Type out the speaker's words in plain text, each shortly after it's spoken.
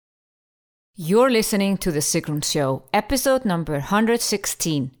You're listening to The Sigrun Show, episode number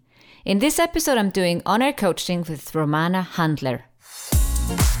 116. In this episode, I'm doing on-air coaching with Romana Handler.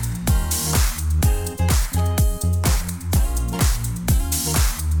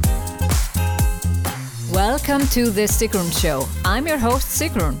 Welcome to The Sigrun Show. I'm your host,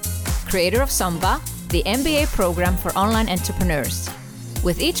 Sigrun, creator of Samba, the MBA program for online entrepreneurs.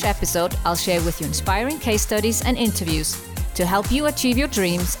 With each episode, I'll share with you inspiring case studies and interviews to help you achieve your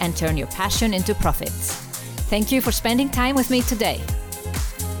dreams and turn your passion into profits. Thank you for spending time with me today.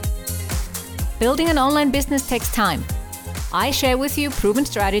 Building an online business takes time. I share with you proven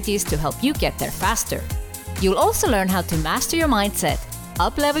strategies to help you get there faster. You'll also learn how to master your mindset,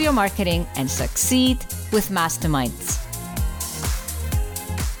 up-level your marketing, and succeed with masterminds.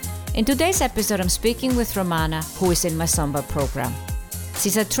 In today's episode, I'm speaking with Romana, who is in my Samba program.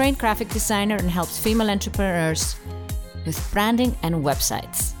 She's a trained graphic designer and helps female entrepreneurs with branding and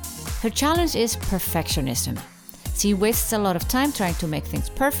websites. Her challenge is perfectionism. She wastes a lot of time trying to make things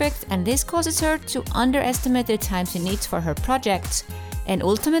perfect, and this causes her to underestimate the time she needs for her projects and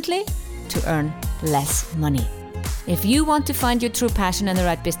ultimately to earn less money. If you want to find your true passion and the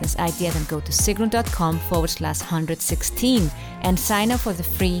right business idea, then go to sigrun.com/116 and sign up for the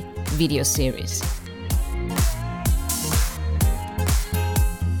free video series.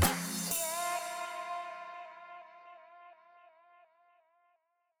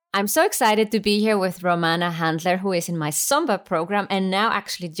 I'm so excited to be here with Romana Handler, who is in my Samba program and now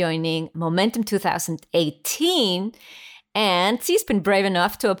actually joining Momentum 2018. And she's been brave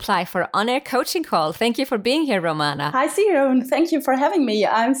enough to apply for an on-air coaching call. Thank you for being here, Romana. Hi, Sigrun. Thank you for having me.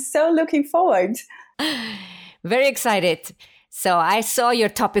 I'm so looking forward. Very excited. So I saw your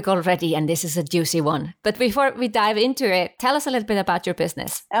topic already, and this is a juicy one. But before we dive into it, tell us a little bit about your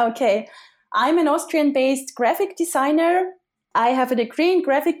business. Okay. I'm an Austrian-based graphic designer. I have a degree in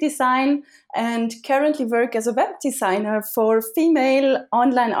graphic design and currently work as a web designer for female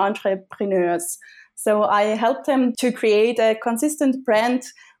online entrepreneurs. So I help them to create a consistent brand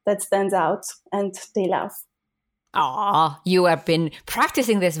that stands out and they love. Oh, you have been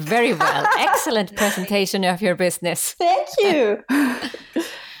practicing this very well. Excellent presentation of your business. Thank you.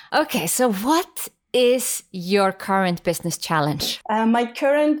 Okay, so what is your current business challenge? My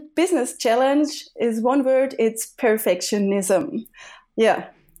current business challenge is one word, it's perfectionism. Yeah,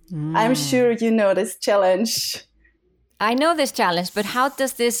 I'm sure you know this challenge. I know this challenge, but how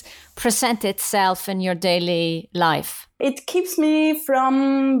does this present itself in your daily life? It keeps me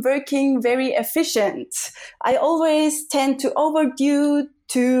from working very efficient. I always tend to overdo,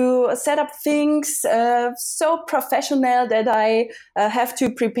 to set up things so professional that I have to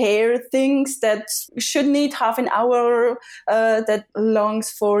prepare things that should need half an hour that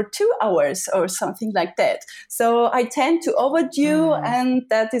longs for 2 hours or something like that. So I tend to overdo and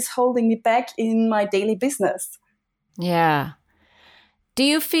that is holding me back in my daily business. Yeah. Do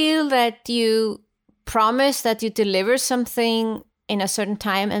you feel that you promise that you deliver something in a certain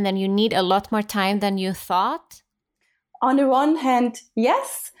time and then you need a lot more time than you thought? On the one hand,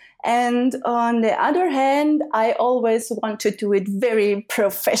 yes. And on the other hand, I always want to do it very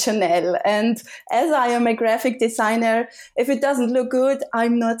professional. And as I am a graphic designer, if it doesn't look good,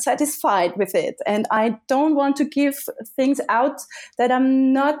 I'm not satisfied with it. And I don't want to give things out that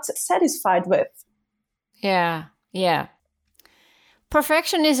I'm not satisfied with. Yeah.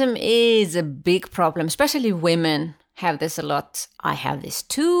 Perfectionism is a big problem, especially women have this a lot. I have this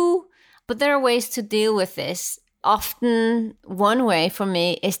too, but there are ways to deal with this. Often one way for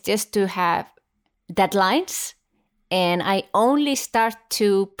me is just to have deadlines, and I only start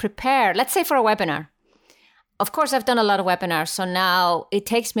to prepare, let's say for a webinar. Of course, I've done a lot of webinars, so now it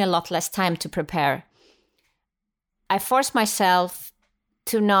takes me a lot less time to prepare. I force myself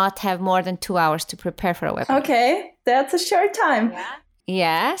to not have more than 2 hours to prepare for a webinar. Okay, that's a short time. Yeah.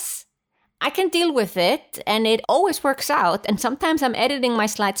 Yes, I can deal with it and it always works out. And sometimes I'm editing my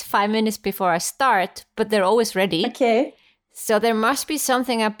slides 5 minutes before I start, but they're always ready. Okay. So there must be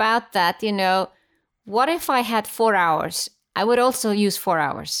something about that, what if I had 4 hours? I would also use 4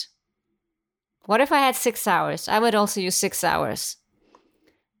 hours. What if I had 6 hours? I would also use 6 hours.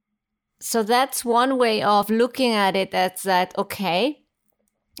 So that's one way of looking at it, that's that, okay,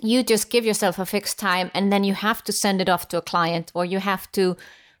 you just give yourself a fixed time and then you have to send it off to a client or you have to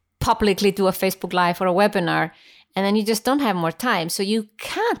publicly do a Facebook Live or a webinar and then you just don't have more time. So you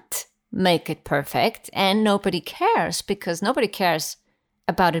can't make it perfect and nobody cares because nobody cares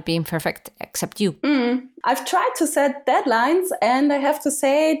about it being perfect except you. I've tried to set deadlines and I have to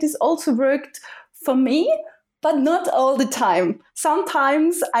say this also worked for me, but not all the time.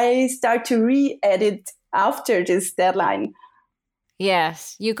 Sometimes I start to re-edit after this deadline.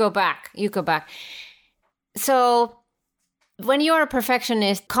 Yes, you go back. So when you're a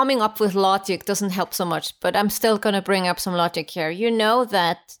perfectionist, coming up with logic doesn't help so much, but I'm still going to bring up some logic here. You know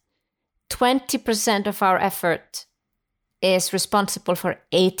that 20% of our effort is responsible for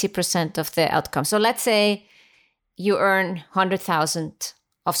 80% of the outcome. So let's say you earn 100,000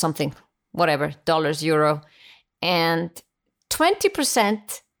 of something, whatever, dollars, euro, and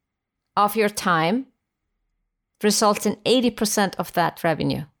 20% of your time results in 80% of that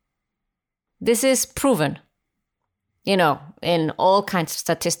revenue. This is proven, in all kinds of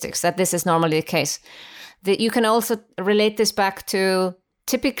statistics, that this is normally the case. You can also relate this back to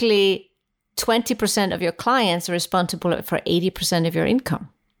typically 20% of your clients are responsible for 80% of your income.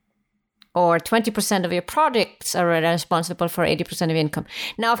 Or 20% of your products are responsible for 80% of income.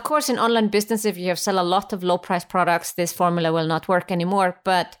 Now, of course, in online business, if you sell a lot of low-price products, this formula will not work anymore.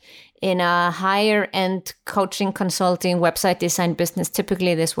 But in a higher-end coaching, consulting, website design business,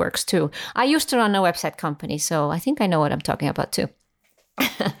 typically this works too. I used to run a website company, so I think I know what I'm talking about too.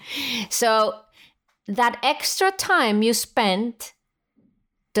 So that extra time you spend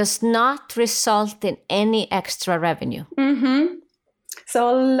does not result in any extra revenue. Mm-hmm.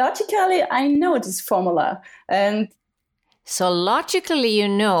 So logically, I know this formula. And so logically, you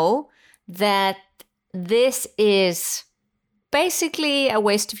know that this is basically a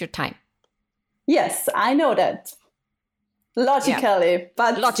waste of your time. Yes, I know that. Logically,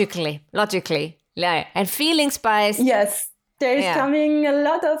 but... Logically. Yeah. And feelings-wise... Yes, there's coming a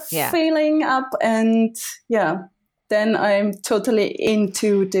lot of feeling up, and then I'm totally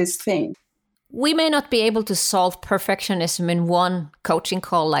into this thing. We may not be able to solve perfectionism in one coaching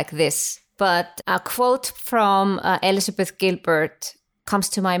call like this, but a quote from Elizabeth Gilbert comes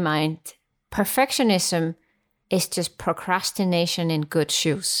to my mind. Perfectionism is just procrastination in good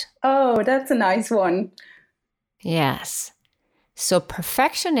shoes. Oh, that's a nice one. Yes. So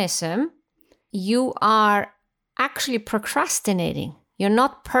perfectionism, you are actually procrastinating. You're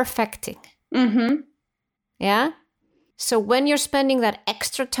not perfecting. Mm-hmm. Yeah? So when you're spending that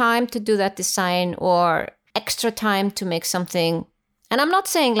extra time to do that design or extra time to make something, and I'm not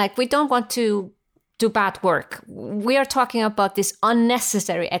saying like we don't want to do bad work. We are talking about this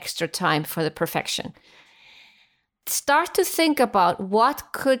unnecessary extra time for the perfection. Start to think about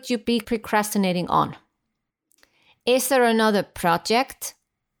what could you be procrastinating on? Is there another project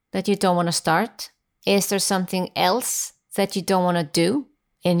that you don't want to start? Is there something else that you don't want to do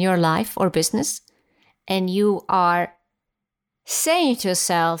in your life or business? And you are saying to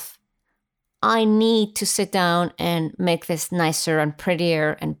yourself, I need to sit down and make this nicer and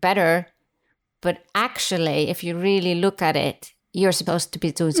prettier and better. But actually, if you really look at it, you're supposed to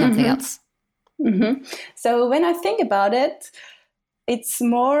be doing something else. Mm-hmm. So when I think about it, it's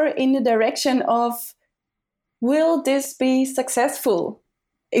more in the direction of, will this be successful?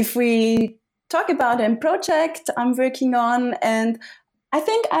 If we talk about a project I'm working on, and I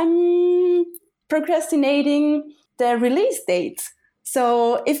think I'm procrastinating the release date.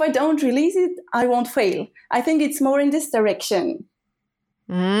 So if I don't release it, I won't fail. I think it's more in this direction.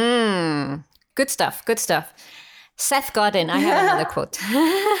 Good stuff. Seth Godin, I have another quote.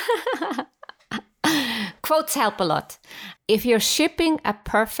 Quotes help a lot. If you're shipping a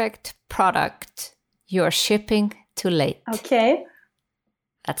perfect product, you're shipping too late. Okay.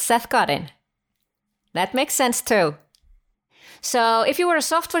 That's Seth Godin. That makes sense too. So if you were a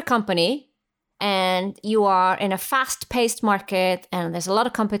software company and you are in a fast-paced market and there's a lot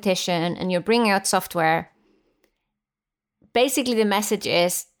of competition and you're bringing out software, basically the message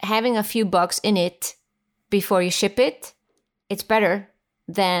is having a few bugs in it before you ship it, it's better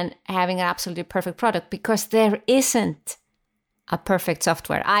than having an absolutely perfect product, because there isn't a perfect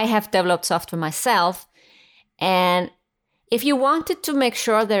software. I have developed software myself, and if you wanted to make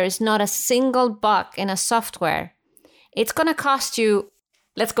sure there is not a single bug in a software, it's going to cost you,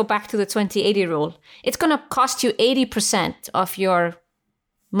 let's go back to the 20-80 rule. It's going to cost you 80% of your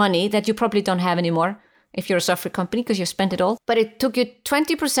money that you probably don't have anymore if you're a software company because you spent it all. But it took you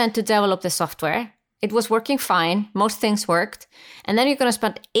 20% to develop the software. It was working fine. Most things worked. And then you're going to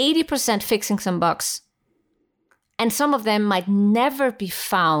spend 80% fixing some bugs. And some of them might never be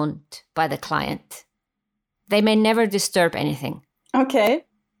found by the client. They may never disturb anything. Okay.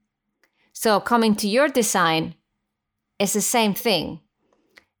 So coming to your design is the same thing.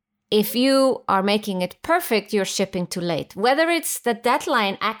 If you are making it perfect, you're shipping too late. Whether it's the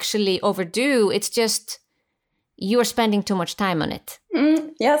deadline actually overdue, it's just you're spending too much time on it.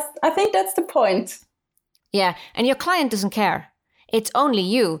 Yes, I think that's the point. Yeah, and your client doesn't care. It's only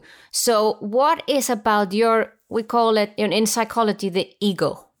you. So what is about your, we call it in psychology, the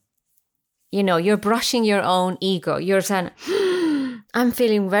ego. You know, you're brushing your own ego. You're saying, I'm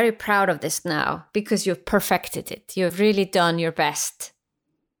feeling very proud of this now because you've perfected it. You've really done your best.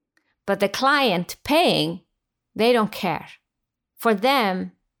 But the client paying, they don't care. For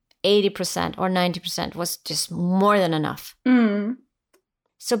them, 80% or 90% was just more than enough.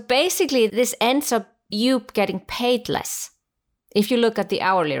 So basically, this ends up you getting paid less if you look at the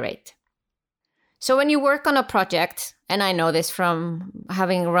hourly rate. So when you work on a project, and I know this from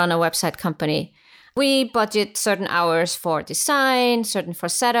having run a website company, we budget certain hours for design, certain for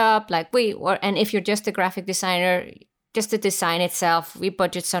setup, and if you're just a graphic designer, just the design itself, we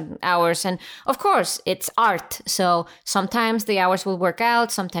budget certain hours. And of course, it's art. So sometimes the hours will work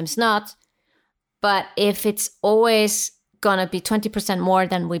out, sometimes not. But if it's always gonna be 20% more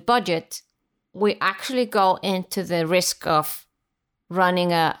than we budget, we actually go into the risk of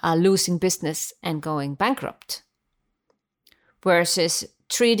running a losing business and going bankrupt versus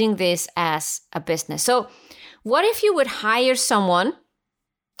treating this as a business. So what if you would hire someone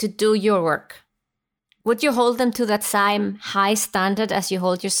to do your work? Would you hold them to that same high standard as you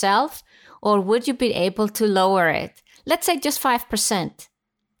hold yourself? Or would you be able to lower it? Let's say just 5%.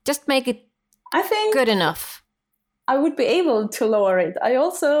 Just make it good enough. I would be able to lower it. I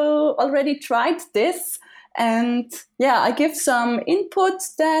also already tried this. And yeah, I give some input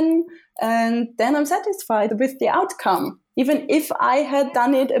then, and then I'm satisfied with the outcome, even if I had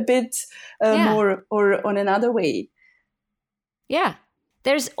done it a bit more or on another way. Yeah.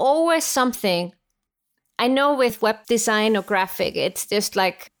 There's always something. I know with web design or graphic, it's just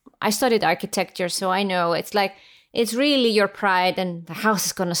like, I studied architecture, so I know it's like, it's really your pride and the house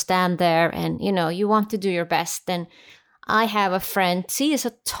is going to stand there and, you want to do your best. And I have a friend, he is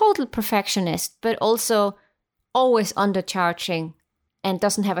a total perfectionist, but also always undercharging and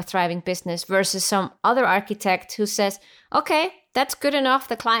doesn't have a thriving business versus some other architect who says, okay, that's good enough.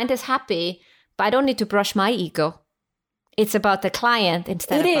 The client is happy, but I don't need to brush my ego. It's about the client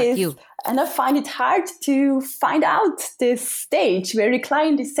instead of about you. And I find it hard to find out this stage where the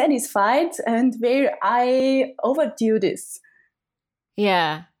client is satisfied and where I overdo this.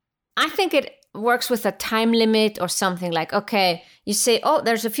 Yeah. I think it works with a time limit or something like, okay, you say, oh,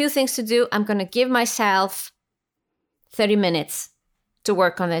 there's a few things to do. I'm going to give myself 30 minutes to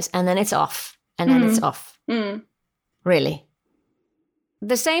work on this, and then it's off. And then it's off. Really.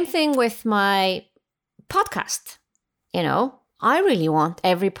 The same thing with my podcast. I really want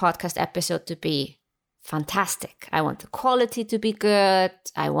every podcast episode to be fantastic. I want the quality to be good.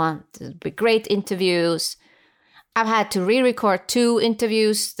 I want to be great interviews. I've had to re-record 2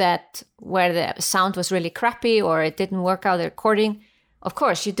 interviews where the sound was really crappy or it didn't work out the recording. Of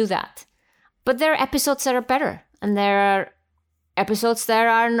course, you do that. But there are episodes that are better. And there are episodes that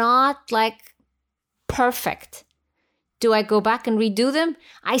are not perfect. Do I go back and redo them?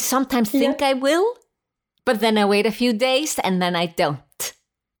 I sometimes think I will, but then I wait a few days and then I don't.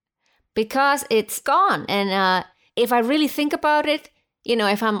 Because it's gone. And if I really think about it,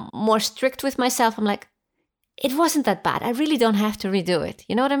 if I'm more strict with myself, I'm like, it wasn't that bad. I really don't have to redo it.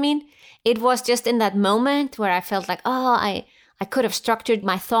 You know what I mean? It was just in that moment where I felt like, I could have structured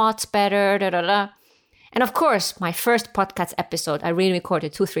my thoughts better, And of course, my first podcast episode, I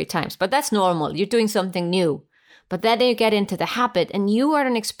re-recorded 2-3 times, but that's normal. You're doing something new. But then you get into the habit and you are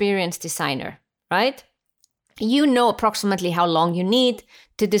an experienced designer, right? You know approximately how long you need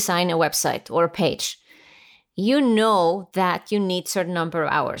to design a website or a page. You know that you need a certain number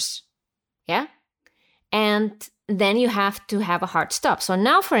of hours. Yeah? And then you have to have a hard stop. So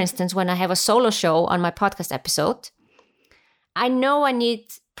now, for instance, when I have a solo show on my podcast episode, I know I need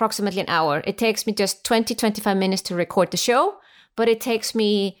approximately an hour. It takes me just 20-25 minutes to record the show, but it takes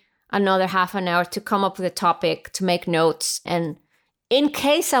me another half an hour to come up with a topic, to make notes. And in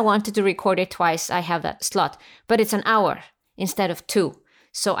case I wanted to record it twice, I have that slot. But it's an hour instead of 2.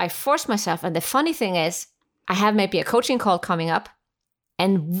 So I force myself. And the funny thing is, I have maybe a coaching call coming up.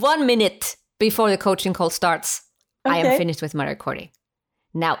 And 1 minute before the coaching call starts, I am finished with my recording.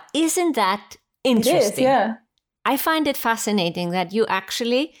 Now, isn't that interesting? It is, yeah. I find it fascinating that you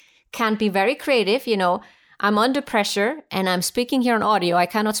actually can be very creative. I'm under pressure and I'm speaking here on audio. I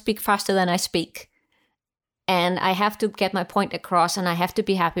cannot speak faster than I speak. And I have to get my point across and I have to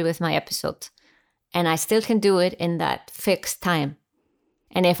be happy with my episode. And I still can do it in that fixed time.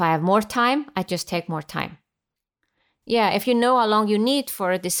 And if I have more time, I just take more time. Yeah, if you know how long you need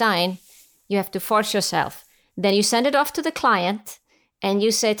for a design, you have to force yourself. Then you send it off to the client and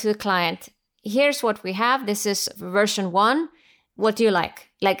you say to the client, here's what we have. This is version 1. What do you like?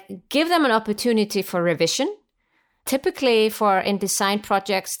 Give them an opportunity for revision. Typically in design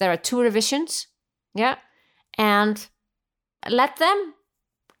projects, there are 2 revisions. Yeah. And let them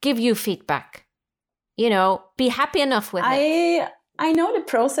give you feedback. Be happy enough with it. I know the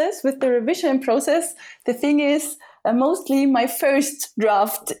process with the revision process. The thing is, mostly my first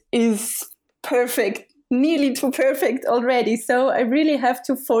draft is perfect, nearly too perfect already. So I really have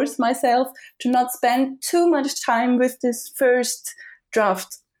to force myself to not spend too much time with this first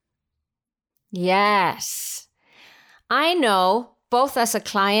draft. Yes. I know, both as a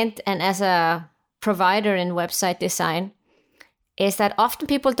client and as a provider in website design, is that often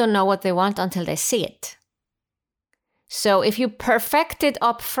people don't know what they want until they see it. So if you perfect it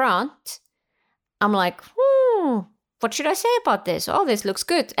up front, I'm like, what should I say about this? Oh, this looks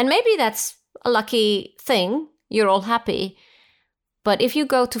good. And maybe that's a lucky thing. You're all happy. But if you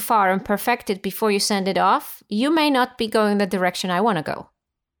go too far and perfect it before you send it off, you may not be going the direction I want to go.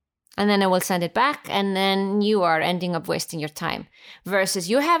 And then I will send it back, and then you are ending up wasting your time. Versus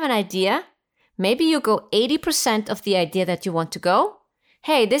you have an idea, maybe you go 80% of the idea that you want to go.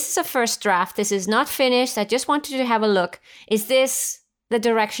 Hey, this is a first draft. This is not finished. I just wanted you to have a look. Is this the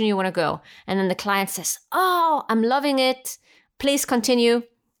direction you want to go? And then the client says, oh, I'm loving it. Please continue.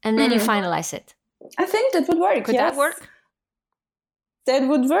 And then you finalize it. I think that would work. Could that work? That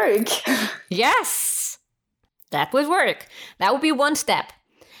would work. Yes, that would work. That would be one step.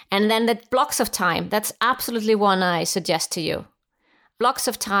 And then the blocks of time, that's absolutely one I suggest to you. Blocks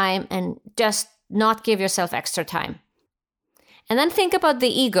of time, and just not give yourself extra time. And then think about the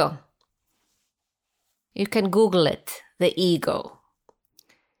ego. You can Google it, the ego.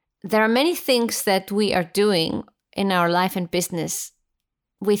 There are many things that we are doing in our life and business.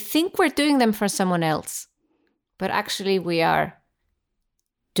 We think we're doing them for someone else, but actually we are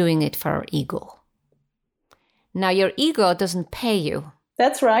doing it for our ego. Now, your ego doesn't pay you.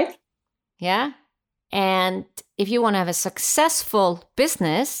 That's right. Yeah. And if you want to have a successful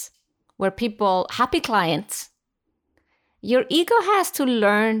business where people, happy clients, your ego has to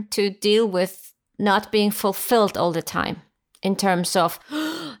learn to deal with not being fulfilled all the time in terms of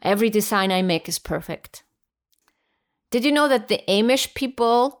every design I make is perfect. Did you know that the Amish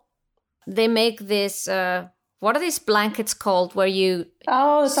people, they make this, what are these blankets called where you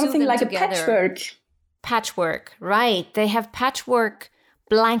something like together? A patchwork. Patchwork, right. They have patchwork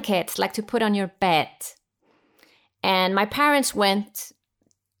blankets like to put on your bed. And my parents went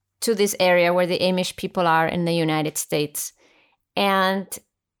to this area where the Amish people are in the United States. And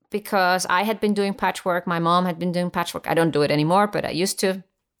because I had been doing patchwork, my mom had been doing patchwork. I don't do it anymore, but I used to.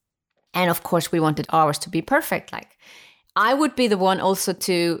 And of course, we wanted ours to be perfect. Like, I would be the one also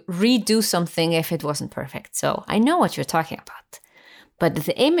to redo something if it wasn't perfect. So I know what you're talking about. But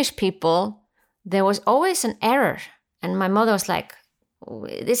the Amish people, there was always an error. And my mother was like,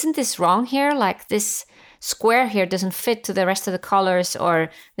 isn't this wrong here? Like, this square here doesn't fit to the rest of the colors, or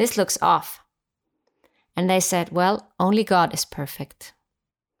this looks off. And they said, well, only God is perfect.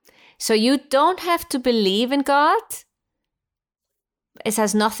 So you don't have to believe in God. It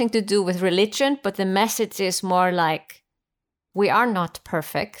has nothing to do with religion, but the message is more like, we are not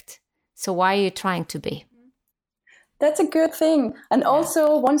perfect. So why are you trying to be? That's a good thing. And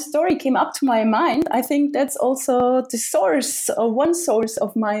also one story came up to my mind. I think that's also the source, or one source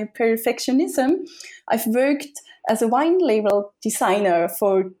of my perfectionism. I've worked as a wine label designer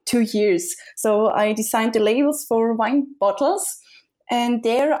for 2 years. So I designed the labels for wine bottles. And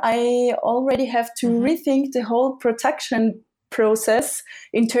there I already have to rethink the whole production process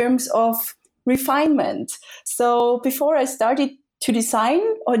in terms of refinement. So before I started to design,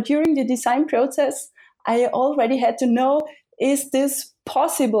 or during the design process, I already had to know, is this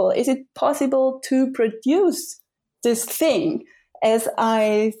possible? Is it possible to produce this thing as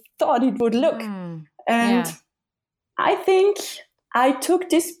I thought it would look? And I think I took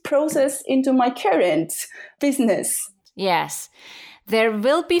this process into my current business. Yes. There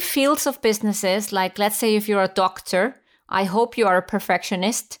will be fields of businesses, like let's say if you're a doctor, I hope you are a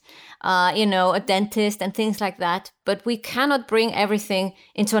perfectionist, a dentist and things like that. But we cannot bring everything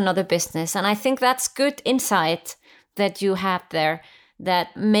into another business. And I think that's good insight that you have there,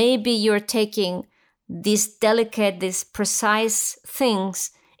 that maybe you're taking these delicate, these precise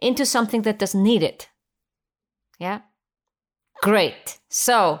things into something that doesn't need it. Yeah. Great.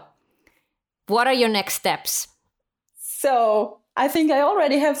 So what are your next steps? So I think I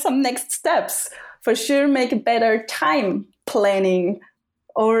already have some next steps. For sure, make a better time planning,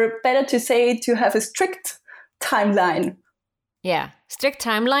 or better to say, to have a strict timeline. Yeah, strict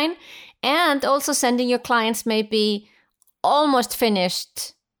timeline. And also sending your clients maybe almost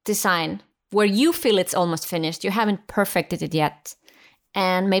finished design where you feel it's almost finished. You haven't perfected it yet.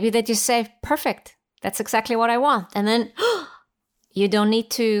 And maybe they just say, perfect. That's exactly what I want. And then you don't need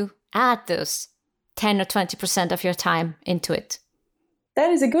to add those 10 or 20% of your time into it.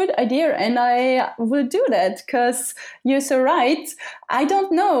 That is a good idea, and I will do that because you're so right. I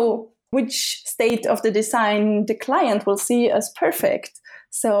don't know which state of the design the client will see as perfect.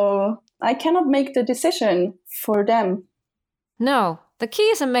 So I cannot make the decision for them. No, the key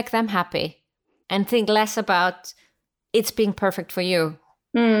is to make them happy and think less about it's being perfect for you.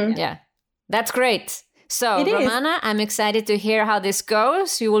 Yeah, that's great. So, Romana, I'm excited to hear how this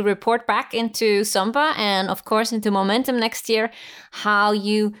goes. You will report back into Samba and, of course, into Momentum next year, how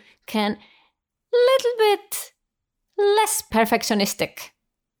you can little bit less perfectionistic.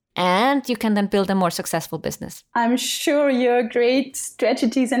 And you can then build a more successful business. I'm sure your great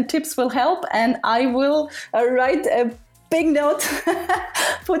strategies and tips will help. And I will write a big note,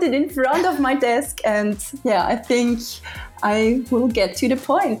 put it in front of my desk. And yeah, I think I will get to the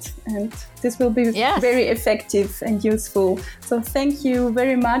point, and this will be very effective and useful. So thank you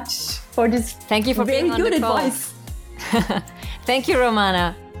very much for this. Thank you for very being on good the call. advice. Thank you,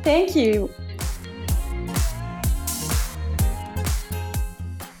 Romana. Thank you.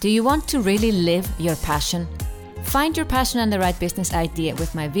 Do you want to really live your passion? Find your passion and the right business idea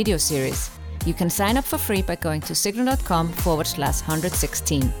with my video series. You can sign up for free by going to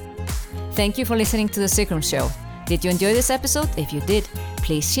sigrun.com/116. Thank you for listening to The Sigrun Show. Did you enjoy this episode? If you did,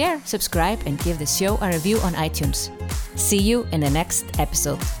 please share, subscribe, and give the show a review on iTunes. See you in the next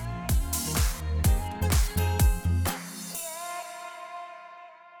episode.